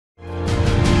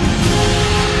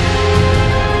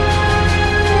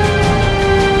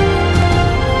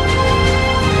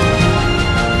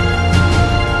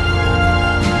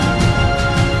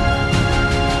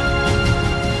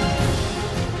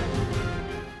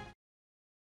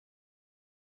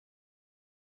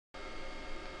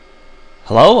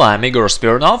Hello, I'm Igor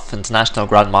Spirinov, International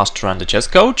Grandmaster and a chess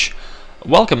coach.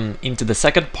 Welcome into the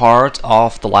second part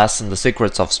of the lesson The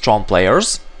Secrets of Strong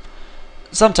Players.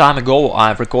 Some time ago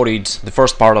I've recorded the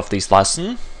first part of this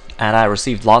lesson and I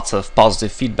received lots of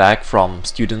positive feedback from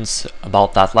students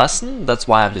about that lesson. That's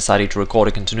why I've decided to record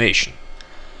a continuation.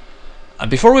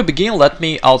 Before we begin, let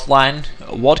me outline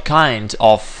what kind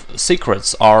of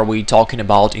secrets are we talking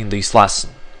about in this lesson.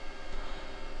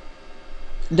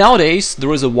 Nowadays,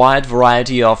 there is a wide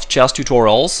variety of chess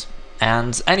tutorials,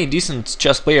 and any decent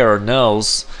chess player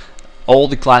knows all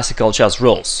the classical chess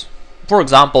rules. For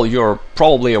example, you're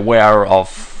probably aware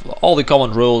of all the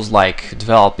common rules like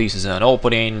develop pieces in an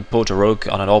opening, put a rook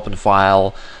on an open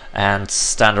file, and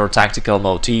standard tactical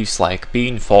motifs like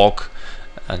bean, fork,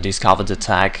 discovered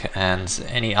attack, and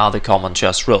any other common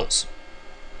chess rules.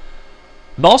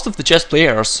 Most of the chess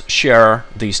players share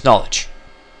this knowledge.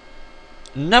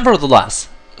 Nevertheless,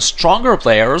 stronger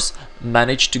players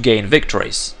manage to gain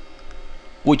victories,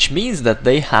 which means that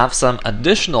they have some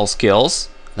additional skills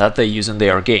that they use in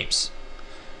their games.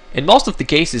 In most of the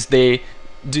cases, they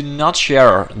do not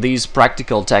share these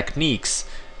practical techniques,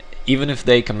 even if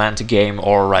they comment a game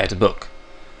or write a book.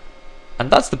 And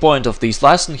that's the point of this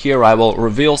lesson. Here I will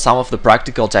reveal some of the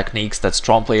practical techniques that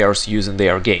strong players use in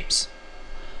their games.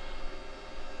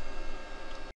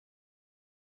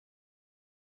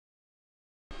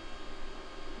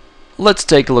 Let's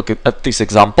take a look at this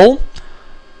example.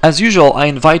 As usual, I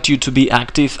invite you to be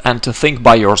active and to think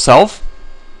by yourself.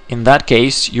 In that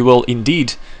case, you will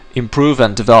indeed improve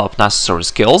and develop necessary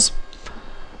skills.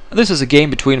 This is a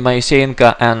game between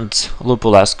Moiseyenko and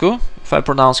Lupulescu, if I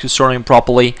pronounce his surname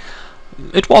properly.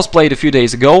 It was played a few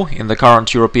days ago in the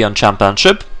current European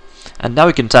Championship, and now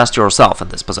you can test yourself in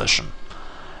this position.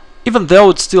 Even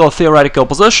though it's still a theoretical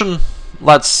position,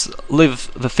 let's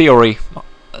leave the theory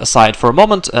aside for a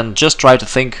moment and just try to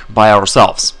think by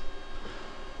ourselves.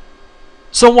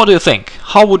 So what do you think?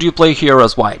 How would you play here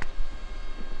as white?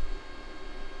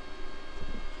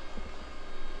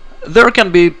 There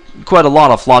can be quite a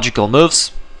lot of logical moves.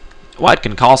 White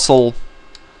can castle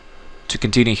to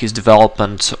continue his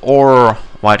development, or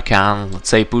white can, let's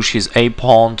say, push his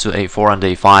a-pawn to a4 and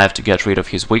a5 to get rid of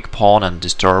his weak pawn and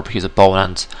disturb his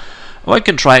opponent. White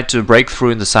can try to break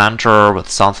through in the center with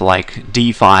something like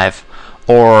d5,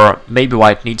 or maybe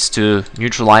white needs to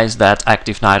neutralize that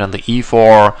active knight on the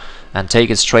e4 and take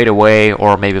it straight away,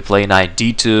 or maybe play knight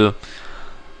d2.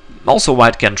 Also,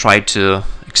 white can try to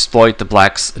exploit the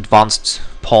black's advanced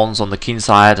pawns on the king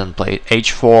side and play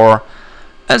h4.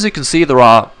 As you can see, there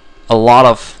are a lot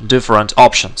of different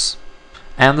options.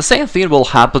 And the same thing will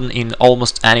happen in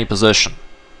almost any position.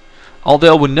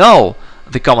 Although we know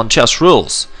the common chess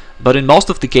rules, but in most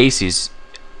of the cases,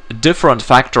 different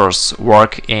factors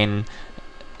work in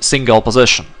single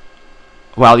position,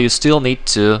 while you still need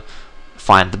to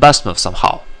find the best move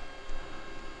somehow.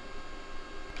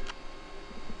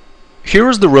 Here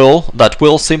is the rule that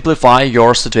will simplify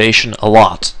your situation a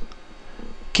lot.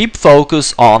 Keep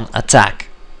focus on attack.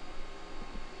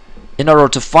 In order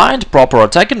to find proper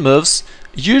attacking moves,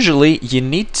 usually you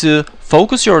need to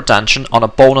focus your attention on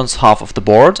opponent's half of the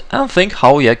board and think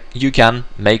how you can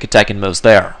make attacking moves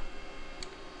there.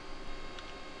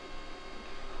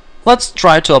 Let's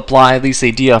try to apply this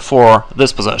idea for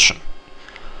this position.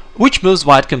 Which moves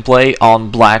white can play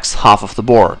on black's half of the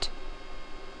board?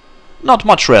 Not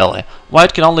much really.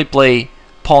 White can only play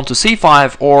pawn to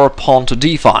c5 or pawn to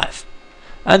d5,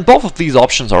 and both of these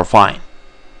options are fine.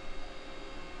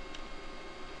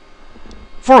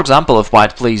 For example, if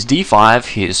white plays d5,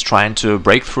 he is trying to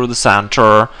break through the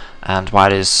center, and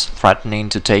white is threatening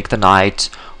to take the knight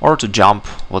or to jump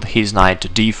with his knight to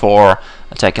d4,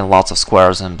 attacking lots of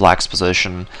squares in black's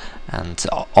position, and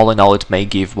all in all it may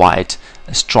give white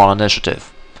a strong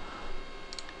initiative.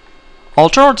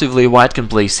 Alternatively, white can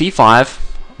play c5,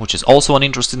 which is also an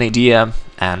interesting idea,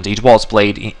 and it was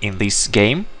played in this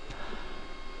game.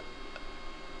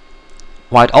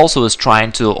 White also is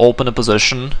trying to open a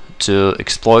position to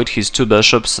exploit his two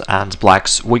bishops and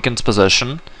black's weakened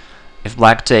position. If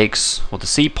black takes with the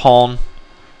c-pawn,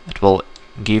 it will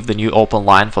give the new open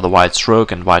line for the white's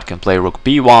rook, and white can play rook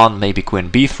b1, maybe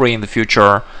queen b3 in the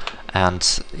future,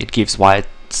 and it gives white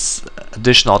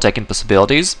additional attacking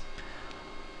possibilities.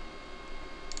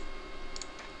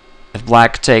 If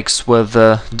black takes with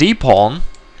the d-pawn,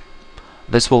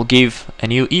 this will give a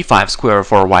new e5 square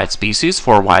for white's pieces,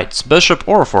 for white's bishop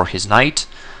or for his knight,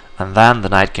 and then the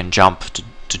knight can jump to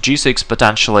g6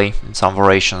 potentially in some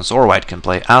variations, or white can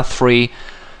play f3,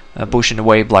 pushing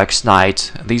away black's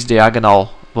knight. This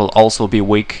diagonal will also be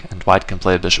weak, and white can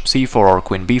play bishop c4 or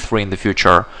queen b3 in the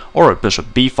future, or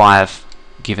bishop b5,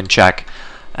 given check.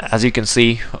 As you can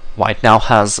see, white now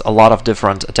has a lot of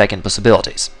different attacking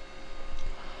possibilities.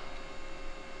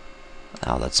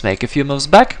 Now let's make a few moves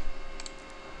back.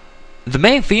 The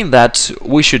main thing that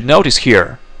we should notice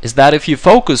here is that if you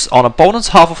focus on opponent's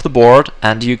half of the board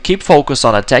and you keep focus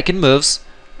on attacking moves,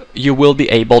 you will be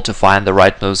able to find the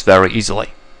right moves very easily.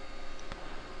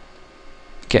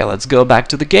 Okay, let's go back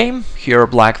to the game. Here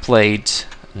black played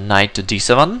knight to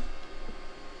d7.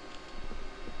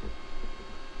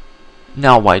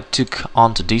 Now white took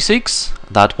on to d6.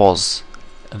 That was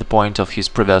the point of his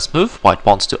previous move. White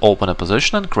wants to open a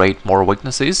position and create more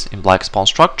weaknesses in black's pawn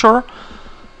structure.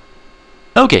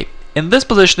 Okay, in this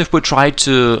position, if we try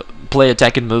to play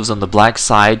attacking moves on the black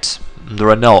side, there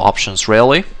are no options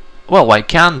really. Well, white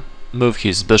can move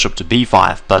his bishop to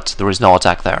b5, but there is no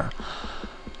attack there.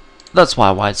 That's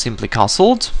why white simply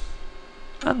castled,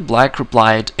 and black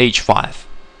replied h5.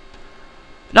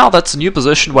 Now that's a new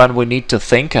position when we need to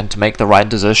think and to make the right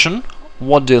decision.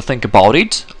 What do you think about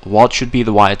it? What should be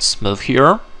the white's move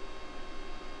here?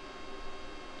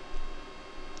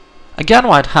 Again,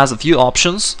 white has a few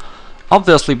options.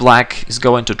 Obviously black is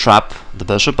going to trap the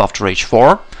bishop after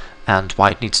h4, and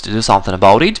white needs to do something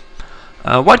about it.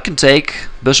 White can take,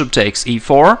 bishop takes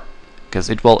e4, because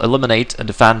it will eliminate a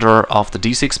defender of the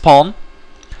d6 pawn.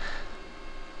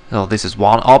 So this is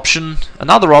one option.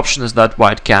 Another option is that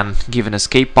white can give an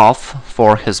escape path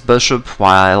for his bishop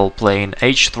while playing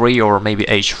h3 or maybe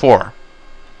h4.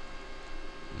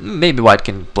 Maybe white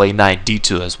can play knight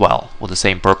d2 as well, with the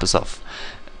same purpose of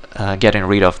getting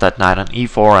rid of that knight on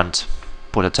e4 and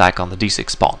put attack on the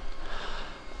d6 pawn.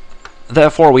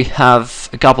 Therefore we have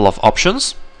a couple of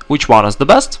options. Which one is the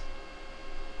best?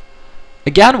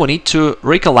 Again, we need to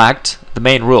recollect the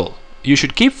main rule. You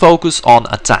should keep focus on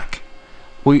attack.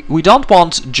 We don't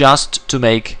want just to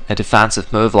make a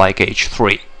defensive move like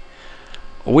h3.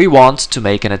 We want to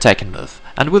make an attacking move.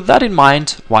 And with that in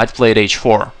mind, white played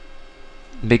h4.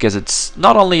 Because it's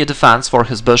not only a defense for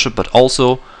his bishop, but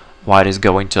also white is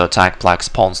going to attack black's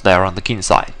pawns there on the king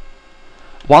side.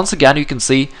 Once again, you can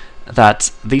see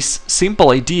that this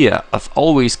simple idea of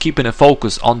always keeping a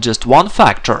focus on just one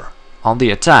factor, on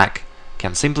the attack,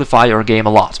 can simplify your game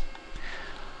a lot.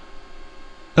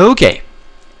 Okay,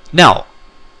 now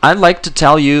I'd like to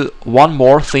tell you one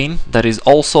more thing that is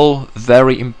also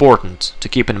very important to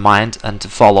keep in mind and to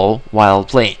follow while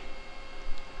playing.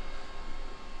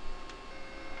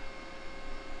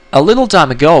 A little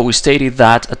time ago we stated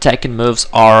that attacking moves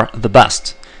are the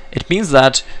best. It means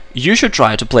that you should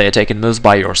try to play attacking moves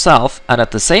by yourself, and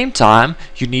at the same time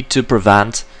you need to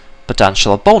prevent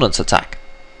potential opponent's attack,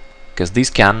 because this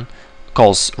can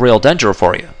cause real danger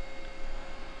for you.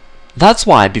 That's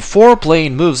why before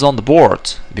playing moves on the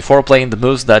board, before playing the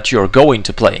moves that you're going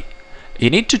to play, you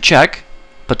need to check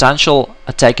potential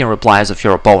attacking replies of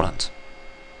your opponent.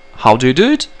 How do you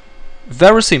do it?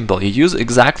 Very simple, you use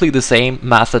exactly the same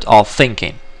method of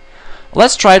thinking.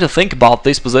 Let's try to think about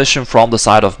this position from the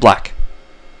side of black.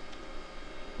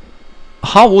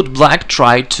 How would black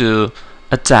try to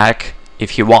attack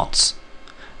if he wants?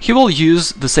 He will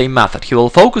use the same method. He will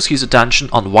focus his attention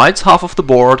on white's half of the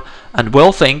board and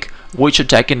will think which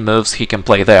attacking moves he can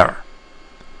play there.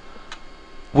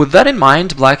 With that in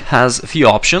mind, black has a few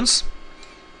options.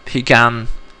 He can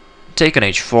take on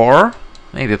h4,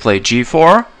 maybe play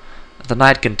g4. The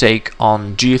knight can take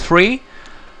on g3.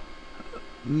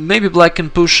 Maybe black can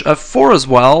push f4 as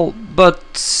well, but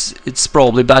it's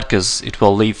probably bad because it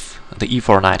will leave the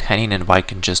e4 knight hanging and white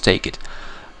can just take it.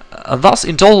 Thus,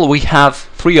 in total we have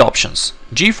three options: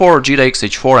 g4, g takes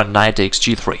h4 and knight takes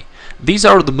g3. These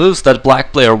are the moves that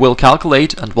black player will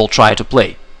calculate and will try to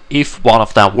play, if one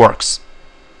of them works.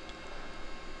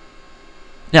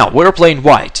 Now, we're playing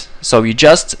white, so you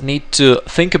just need to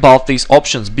think about these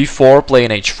options before playing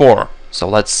h4. So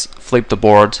let's flip the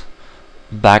board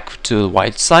back to the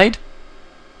white side.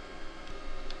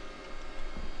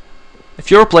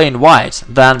 If you're playing white,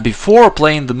 then before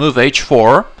playing the move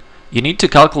h4, you need to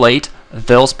calculate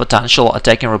those potential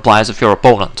attacking replies of your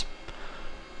opponent.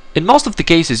 In most of the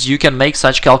cases, you can make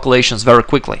such calculations very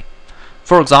quickly.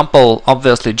 For example,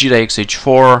 obviously g takes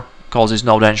h4 causes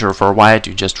no danger for white,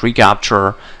 you just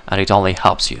recapture and it only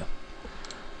helps you.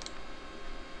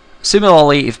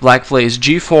 Similarly, if black plays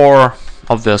g4,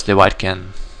 obviously white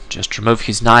can just remove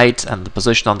his knight and the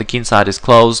position on the king side is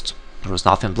closed. There is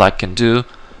nothing black can do,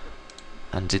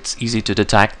 and it's easy to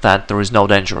detect that there is no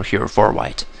danger here for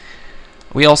white.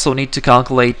 We also need to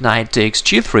calculate knight takes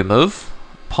g3 move,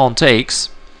 pawn takes.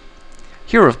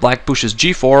 Here if black pushes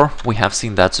g4, we have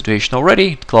seen that situation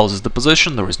already, it closes the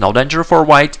position, there is no danger for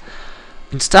white.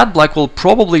 Instead, black will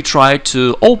probably try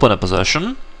to open a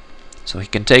position, so he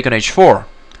can take on h4.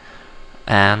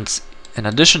 And in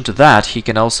addition to that, he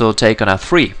can also take on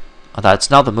f3.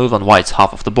 That's now the move on white's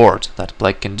half of the board that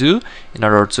black can do in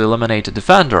order to eliminate a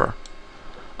defender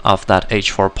of that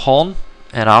h4 pawn,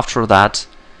 and after that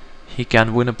he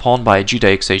can win a pawn by g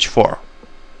takes h4.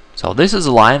 So this is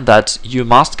a line that you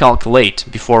must calculate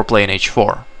before playing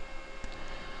h4.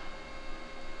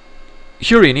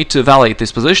 Here you need to evaluate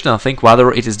this position and think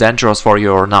whether it is dangerous for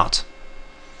you or not.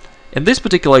 In this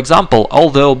particular example,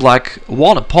 although black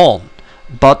won a pawn,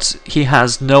 but he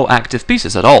has no active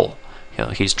pieces at all.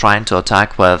 He's trying to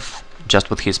attack just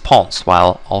with his pawns,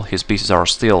 while all his pieces are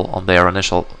still on their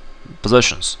initial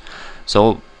positions.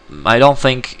 So I don't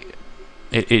think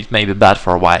it may be bad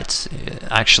for white.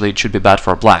 Actually, it should be bad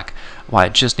for black.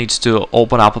 White just needs to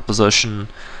open up a position,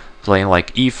 playing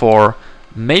like e4.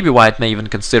 Maybe white may even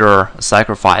consider a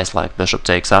sacrifice like bishop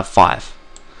takes f5.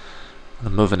 The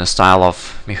move in the style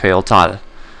of Mikhail Tal.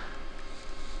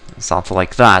 Something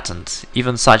like that, and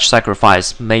even such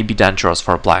sacrifice may be dangerous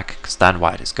for black, because then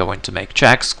white is going to make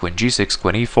checks, queen g6,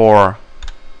 queen e4,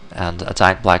 and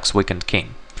attack black's weakened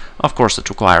king. Of course, it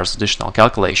requires additional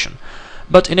calculation,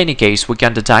 but in any case, we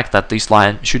can detect that this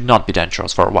line should not be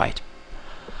dangerous for white.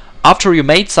 After you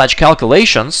made such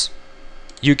calculations,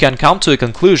 you can come to a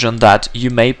conclusion that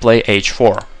you may play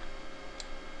h4.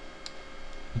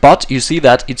 But you see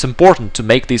that it's important to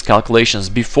make these calculations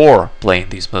before playing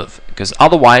this move, because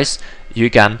otherwise you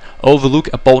can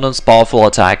overlook opponent's powerful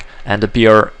attack and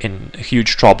appear in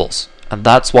huge troubles. And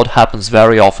that's what happens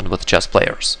very often with chess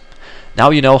players. Now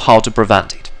you know how to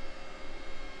prevent it.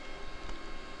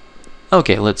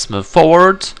 Okay, let's move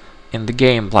forward. In the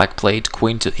game, black played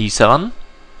queen to e7.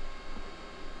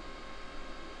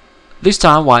 This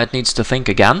time white needs to think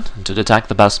again to detect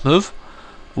the best move.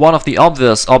 One of the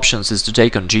obvious options is to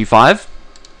take on g5,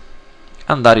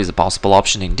 and that is a possible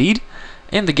option indeed.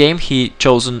 In the game he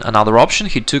chosen another option,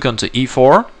 he took on to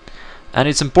e4, and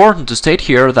it's important to state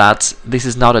here that this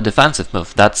is not a defensive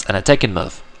move, that's an attacking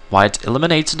move. White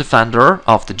eliminates a defender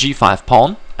of the g5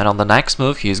 pawn, and on the next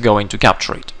move he is going to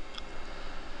capture it.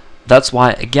 That's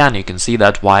why again you can see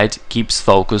that white keeps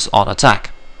focus on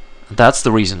attack. That's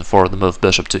the reason for the move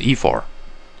bishop to e4.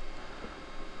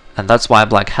 And that's why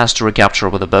black has to recapture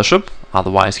with a bishop,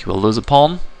 otherwise he will lose a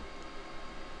pawn.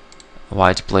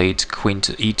 White played queen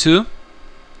to e2.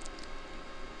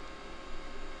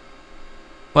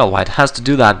 Well, white has to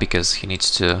do that because he needs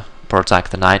to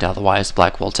protect the knight, otherwise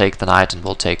black will take the knight and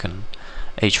will take on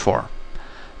h4.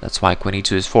 That's why queen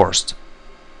e2 is forced.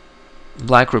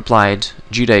 Black replied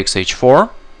g takes h4.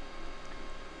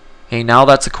 Hey, now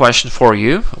that's a question for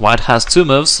you. White has two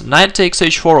moves, knight takes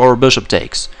h4 or bishop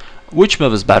takes. Which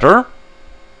move is better?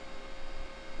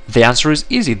 The answer is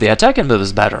easy, the attacking move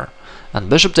is better. And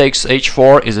bishop takes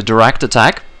h4 is a direct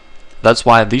attack. That's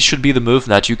why this should be the move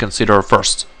that you consider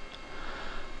first.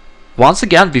 Once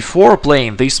again, before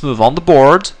playing this move on the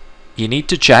board, you need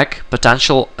to check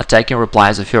potential attacking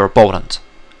replies of your opponent.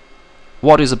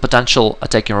 What is a potential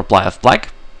attacking reply of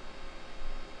black?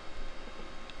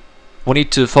 We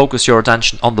need to focus your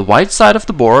attention on the white side of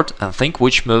the board and think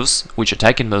which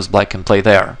attacking moves black can play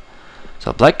there.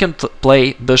 So black can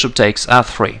play bishop takes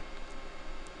f3.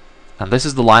 And this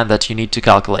is the line that you need to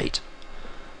calculate.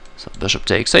 So bishop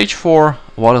takes h4,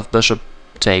 what if bishop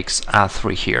takes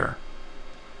f3 here?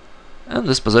 In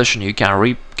this position you can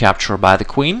recapture by the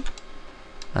queen,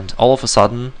 and all of a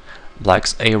sudden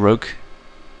black's a rook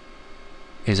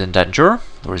is in danger.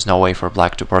 There is no way for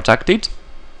black to protect it,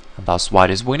 and thus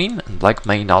white is winning, and black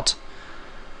may not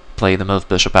play the move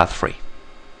bishop f3.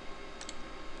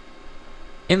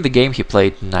 In the game he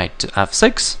played knight to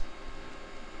f6.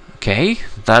 Okay,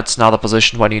 that's now the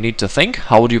position when you need to think.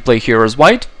 How would you play here as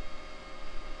white?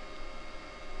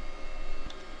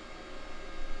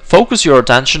 Focus your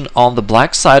attention on the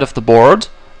black side of the board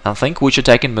and think which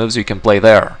attacking moves you can play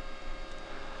there.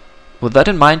 With that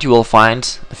in mind, you will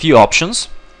find a few options.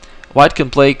 White can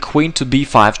play queen to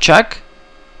b5 check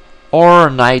or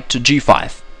knight to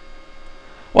g5.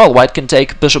 Well, white can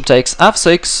take bishop takes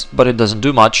f6, but it doesn't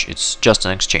do much, it's just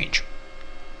an exchange.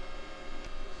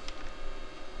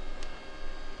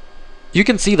 You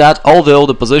can see that although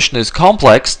the position is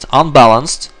complex,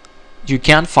 unbalanced, you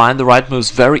can find the right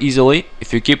moves very easily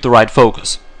if you keep the right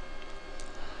focus.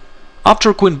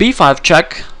 After queen b5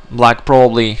 check, black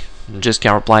probably just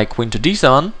can reply queen to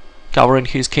d7, covering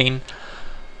his king,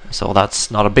 so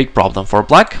that's not a big problem for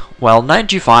black. While knight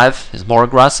g5 is more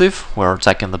aggressive, we're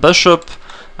attacking the bishop,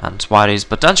 and white is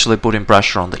potentially putting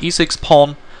pressure on the e6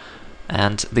 pawn,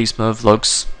 and this move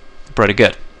looks pretty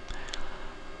good.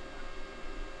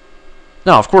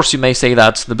 Now, of course, you may say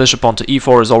that the bishop onto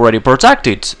e4 is already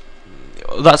protected.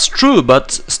 That's true,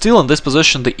 but still in this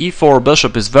position the e4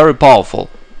 bishop is very powerful.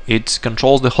 It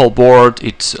controls the whole board,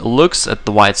 it looks at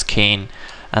the white's king,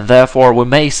 and therefore we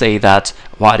may say that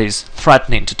white is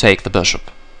threatening to take the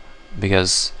bishop,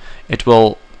 because it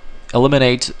will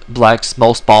eliminate black's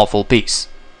most powerful piece.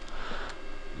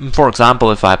 For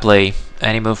example, if I play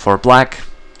any move for black,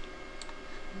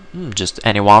 just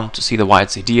any one to see the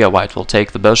white's idea, white will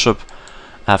take the bishop,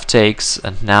 f takes,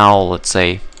 and now let's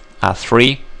say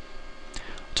f3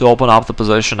 to open up the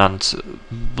position, and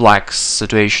black's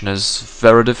situation is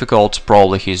very difficult.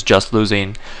 Probably he's just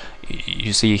losing.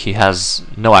 You see he has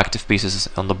no active pieces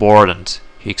on the board, and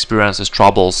he experiences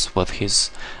troubles with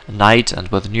his knight and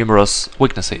with numerous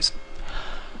weaknesses.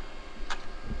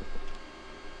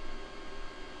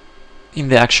 In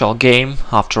the actual game,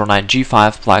 after knight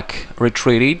g5, black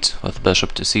retreated with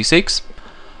bishop to c6.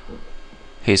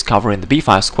 He's covering the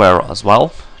b5 square as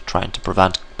well, trying to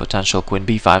prevent potential queen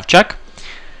b5 check.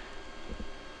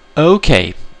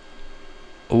 Okay,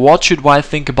 what should white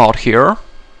think about here?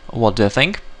 What do you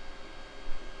think?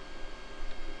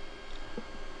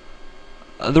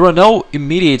 There are no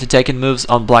immediate attacking moves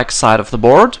on black's side of the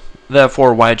board,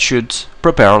 therefore white should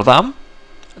prepare them.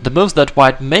 The moves that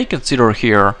white may consider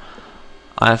here,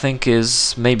 I think,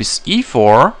 is maybe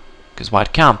e4, because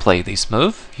white can play this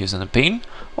move using a pin,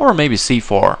 or maybe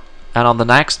c4, and on the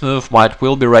next move white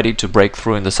will be ready to break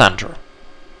through in the center.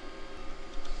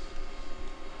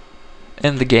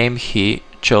 In the game he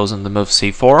chosen the move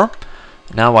c4.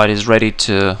 Now white is ready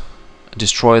to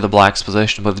destroy the black's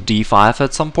position with d5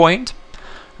 at some point.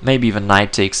 Maybe even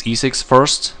knight takes e6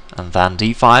 first, and then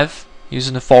d5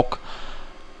 using a fork.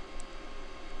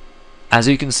 As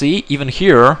you can see, even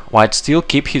here white still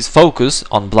keep his focus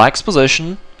on black's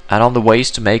position and on the ways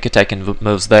to make attacking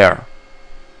moves there.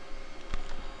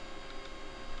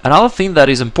 Another thing that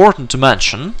is important to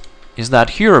mention is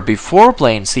that here, before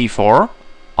playing c4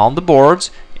 on the board,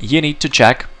 you need to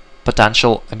check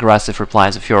potential aggressive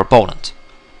replies of your opponent.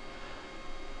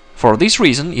 For this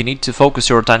reason, you need to focus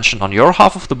your attention on your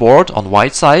half of the board, on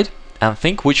white side, and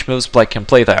think which moves black can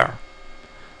play there.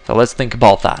 So let's think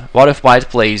about that. What if white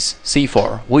plays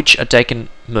c4? Which attacking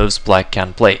moves black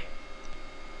can play?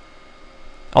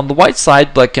 On the white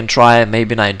side, black can try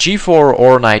maybe knight g4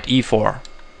 or knight e4.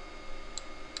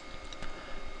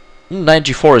 Knight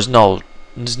g4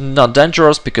 is not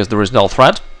dangerous because there is no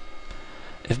threat.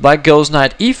 If black goes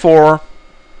knight e4,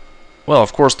 well,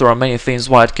 of course there are many things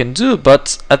white can do,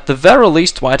 but at the very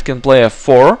least white can play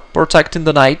f4, protecting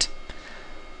the knight,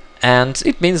 and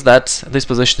it means that this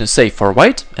position is safe for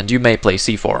white, and you may play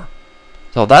c4.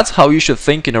 So that's how you should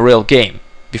think in a real game,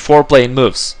 before playing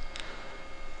moves.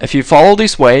 If you follow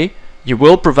this way, you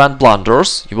will prevent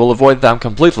blunders, you will avoid them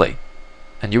completely,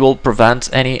 and you will prevent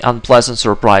any unpleasant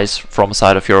surprise from the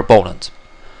side of your opponent.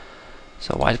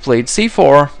 So white played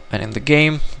c4, and in the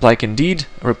game black indeed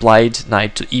replied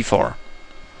knight to e4.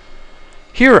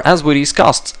 Here, as we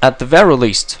discussed, at the very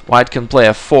least white can play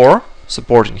f4,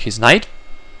 supporting his knight.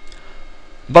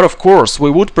 But of course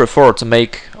we would prefer to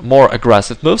make more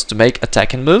aggressive moves, to make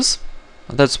attacking moves,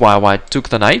 and that's why white took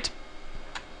the knight.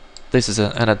 This is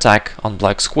an attack on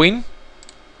black's queen.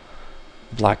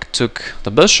 Black took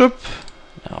the bishop,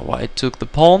 now white took the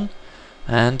pawn,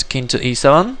 and king to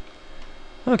e7.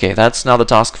 Okay, that's now the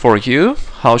task for you.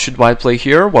 How should white play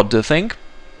here? What do you think?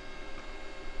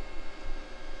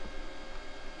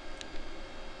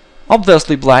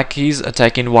 Obviously black is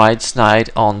attacking white's knight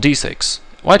on d6.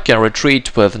 White can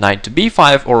retreat with knight to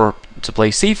b5 or to play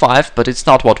c5, but it's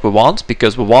not what we want,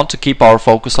 because we want to keep our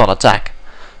focus on attack.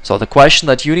 So the question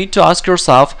that you need to ask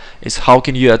yourself is, how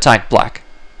can you attack black?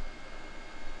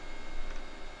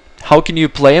 How can you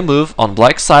play a move on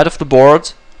black's side of the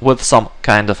board with some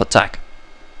kind of attack?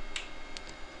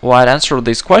 White answered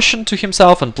this question to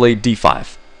himself and played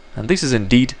d5. And this is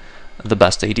indeed the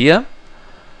best idea.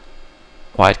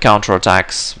 White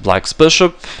counterattacks black's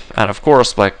bishop, and of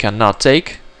course black cannot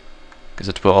take, because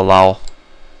it will allow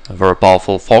a very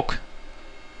powerful fork.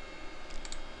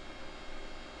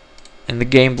 In the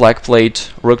game black played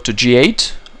rook to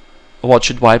g8. What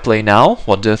should white play now?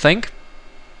 What do you think?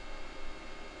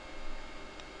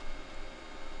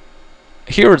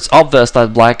 Here it's obvious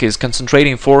that black is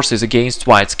concentrating forces against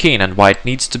white's king, and white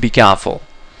needs to be careful.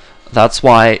 That's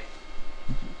why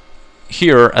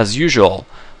here, as usual,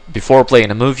 before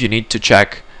playing a move you need to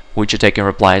check which attacking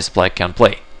replies black can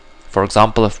play. For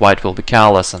example, if white will be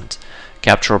careless and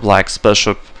capture black's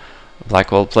bishop,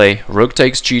 black will play rook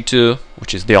takes g2,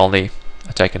 which is the only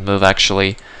attacking move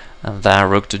actually, and then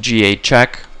rook to g8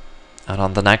 check, and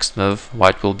on the next move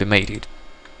white will be mated.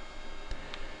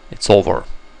 It's over.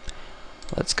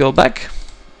 Let's go back.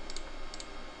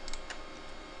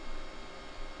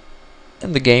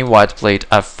 In the game, white played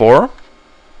f4,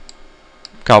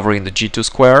 covering the g2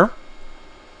 square.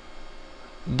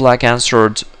 Black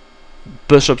answered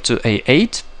bishop to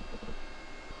a8.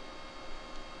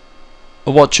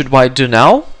 What should white do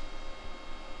now?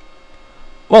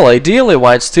 Well, ideally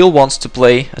white still wants to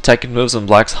play attacking moves on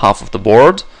black's half of the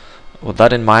board. With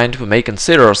that in mind, we may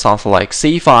consider something like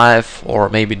c5, or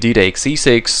maybe d takes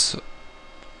e6,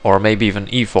 or maybe even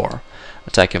e4,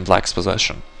 attacking black's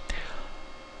position.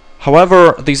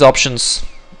 However, these options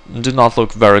do not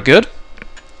look very good,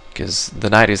 because the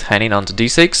knight is hanging onto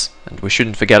d6, and we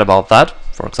shouldn't forget about that.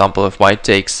 For example, if white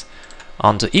takes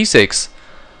onto e6,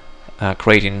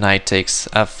 creating knight takes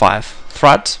f5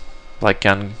 threat, black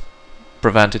can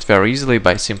prevent it very easily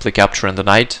by simply capturing the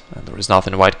knight, and there is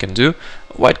nothing white can do.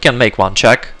 White can make one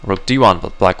check, rook d1,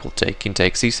 but black will take king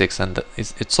takes e6, and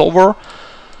it's over.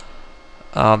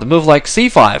 The move like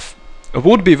c5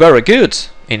 would be very good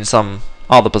in some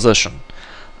other position,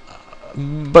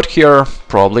 but here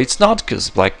probably it's not, because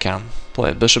black can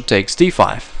play bishop takes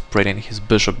d5, bringing his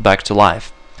bishop back to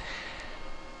life.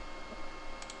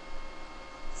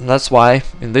 And that's why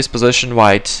in this position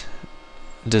white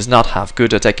does not have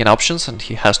good attacking options and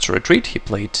he has to retreat. He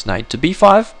played knight to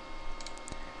b5.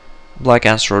 Black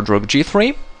answered rook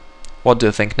g3. What do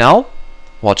you think now?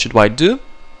 What should white do?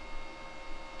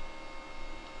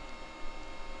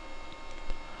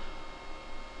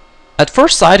 At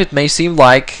first sight it may seem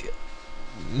like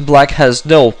black has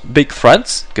no big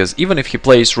threats, because even if he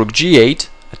plays rook g8,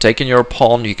 attacking your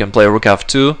pawn, you can play rook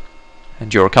f2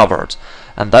 and you're covered.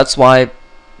 And that's why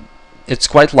it's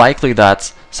quite likely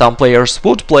that some players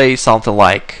would play something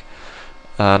like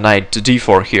knight to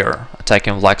d4 here,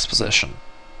 attacking black's position.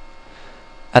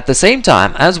 At the same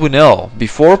time, as we know,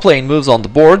 before playing moves on the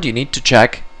board, you need to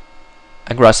check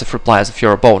aggressive replies of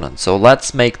your opponent. So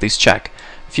let's make this check.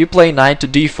 If you play knight to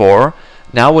d4,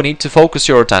 now we need to focus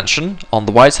your attention on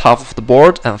the white's half of the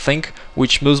board and think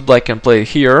which moves black can play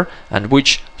here and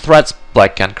which threats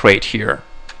black can create here.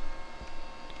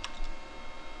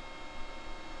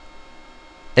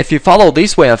 If you follow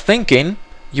this way of thinking,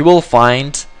 you will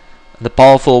find the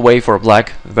powerful way for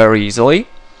black very easily.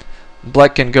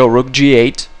 Black can go rook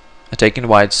g8, attacking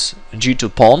white's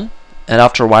g2 pawn, and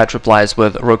after white replies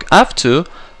with rook f2,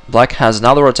 black has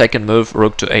another attacking move,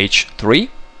 rook to h3,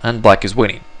 and black is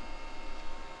winning.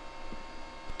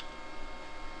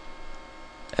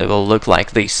 It will look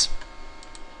like this.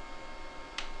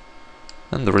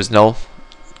 And there is no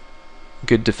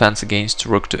good defense against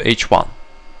rook to h1.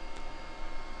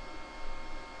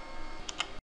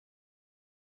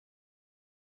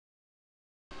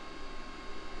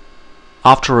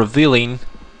 After revealing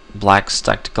black's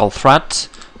tactical threat,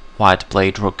 white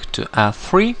played rook to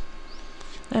f3,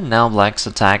 and now black's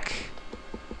attack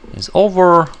is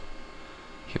over.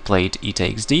 He played e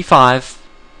takes d5.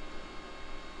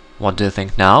 What do you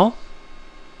think now?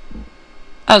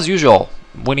 As usual,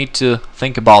 we need to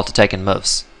think about attacking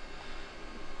moves.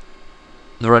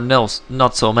 There are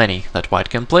not so many that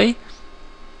white can play.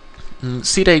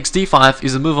 C takes d5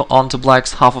 is a move onto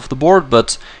black's half of the board,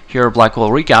 but here black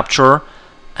will recapture,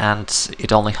 and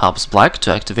it only helps black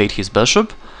to activate his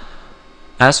bishop.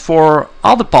 As for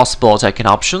other possible attacking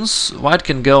options, white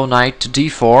can go knight to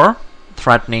d4,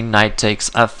 threatening knight takes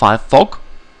f5 fork.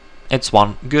 It's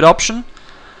one good option.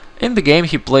 In the game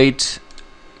he played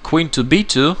queen to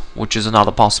b2, which is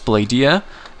another possible idea.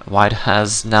 White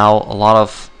has now a lot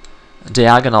of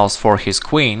diagonals for his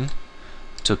queen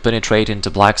to penetrate into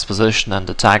black's position and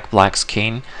attack black's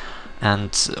king,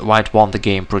 and white won the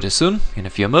game pretty soon in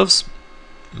a few moves,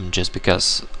 just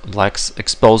because black's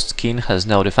exposed king has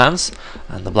no defense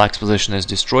and the black's position is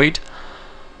destroyed.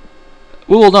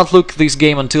 We will not look this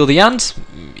game until the end.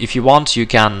 If you want, you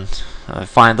can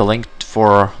find the link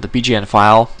for the PGN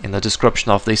file in the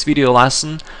description of this video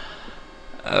lesson.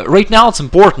 Right now it's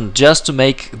important just to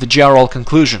make the general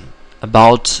conclusion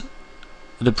about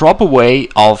the proper way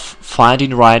of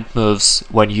finding right moves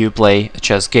when you play a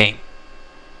chess game.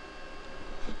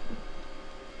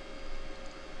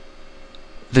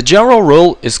 The general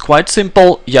rule is quite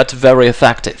simple yet very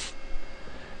effective.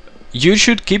 You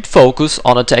should keep focus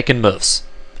on attacking moves,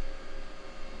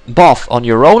 both on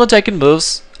your own attacking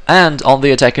moves and on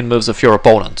the attacking moves of your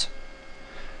opponent.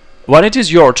 When it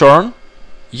is your turn,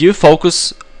 you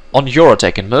focus on your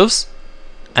attacking moves,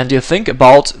 and you think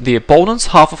about the opponent's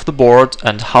half of the board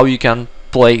and how you can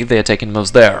play the attacking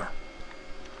moves there.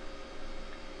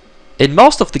 In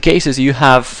most of the cases you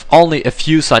have only a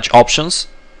few such options,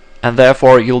 and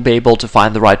therefore you'll be able to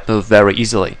find the right move very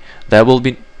easily. There will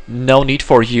be no need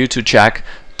for you to check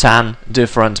 10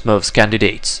 different moves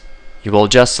candidates. You will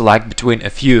just select between a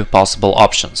few possible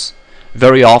options.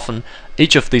 Very often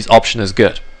each of these options is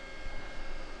good.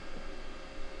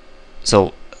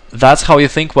 So that's how you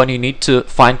think when you need to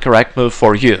find correct move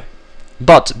for you.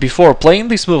 But before playing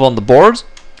this move on the board,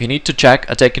 you need to check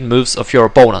attacking moves of your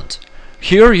opponent.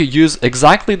 Here you use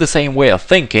exactly the same way of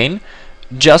thinking,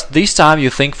 just this time you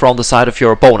think from the side of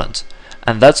your opponent.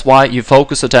 And that's why you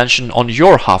focus attention on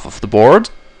your half of the board,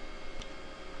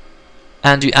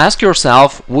 and you ask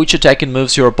yourself which attacking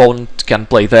moves your opponent can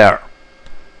play there.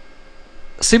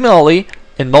 Similarly,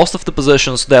 in most of the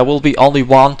positions there will be only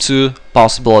 1-2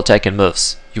 possible attacking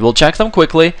moves. You will check them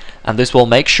quickly, and this will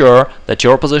make sure that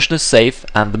your position is safe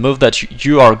and the move that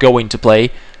you are going to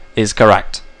play is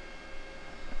correct.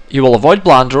 You will avoid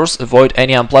blunders, avoid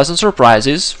any unpleasant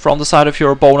surprises from the side of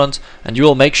your opponent, and you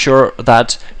will make sure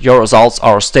that your results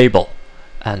are stable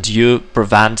and you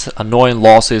prevent annoying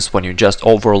losses when you just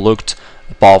overlooked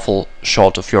a powerful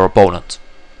shot of your opponent.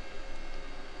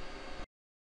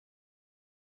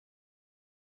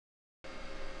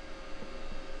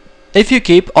 If you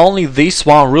keep only this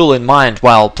one rule in mind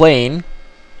while playing,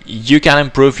 you can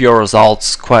improve your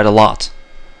results quite a lot.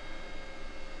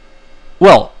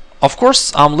 Well, of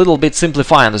course, I'm a little bit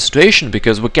simplifying the situation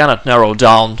because we cannot narrow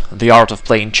down the art of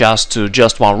playing chess to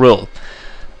just one rule.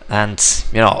 And,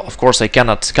 of course I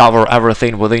cannot cover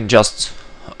everything within just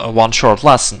one short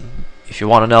lesson. If you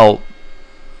want to know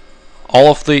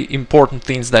all of the important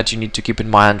things that you need to keep in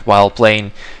mind while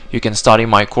playing, you can study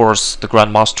my course, The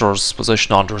Grandmaster's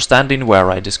Positional Understanding,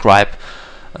 where I describe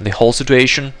the whole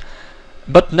situation.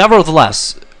 But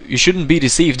nevertheless, you shouldn't be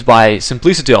deceived by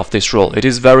simplicity of this rule. It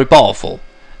is very powerful.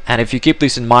 And if you keep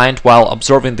this in mind while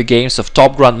observing the games of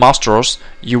top grandmasters,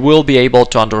 you will be able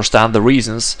to understand the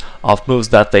reasons of moves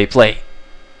that they play.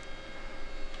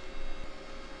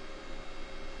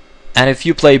 And if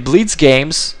you play Blitz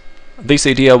games, this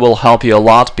idea will help you a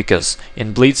lot, because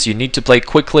in Blitz you need to play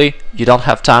quickly, you don't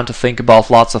have time to think about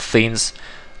lots of things,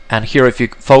 and here if you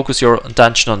focus your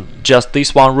attention on just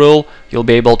this one rule, you'll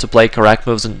be able to play correct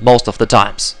moves in most of the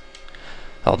times.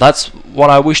 So that's what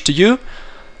I wish to you.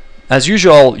 As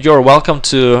usual, you're welcome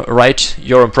to write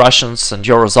your impressions and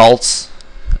your results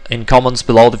in comments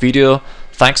below the video.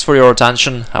 Thanks for your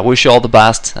attention, I wish you all the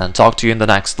best, and talk to you in the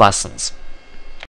next lessons.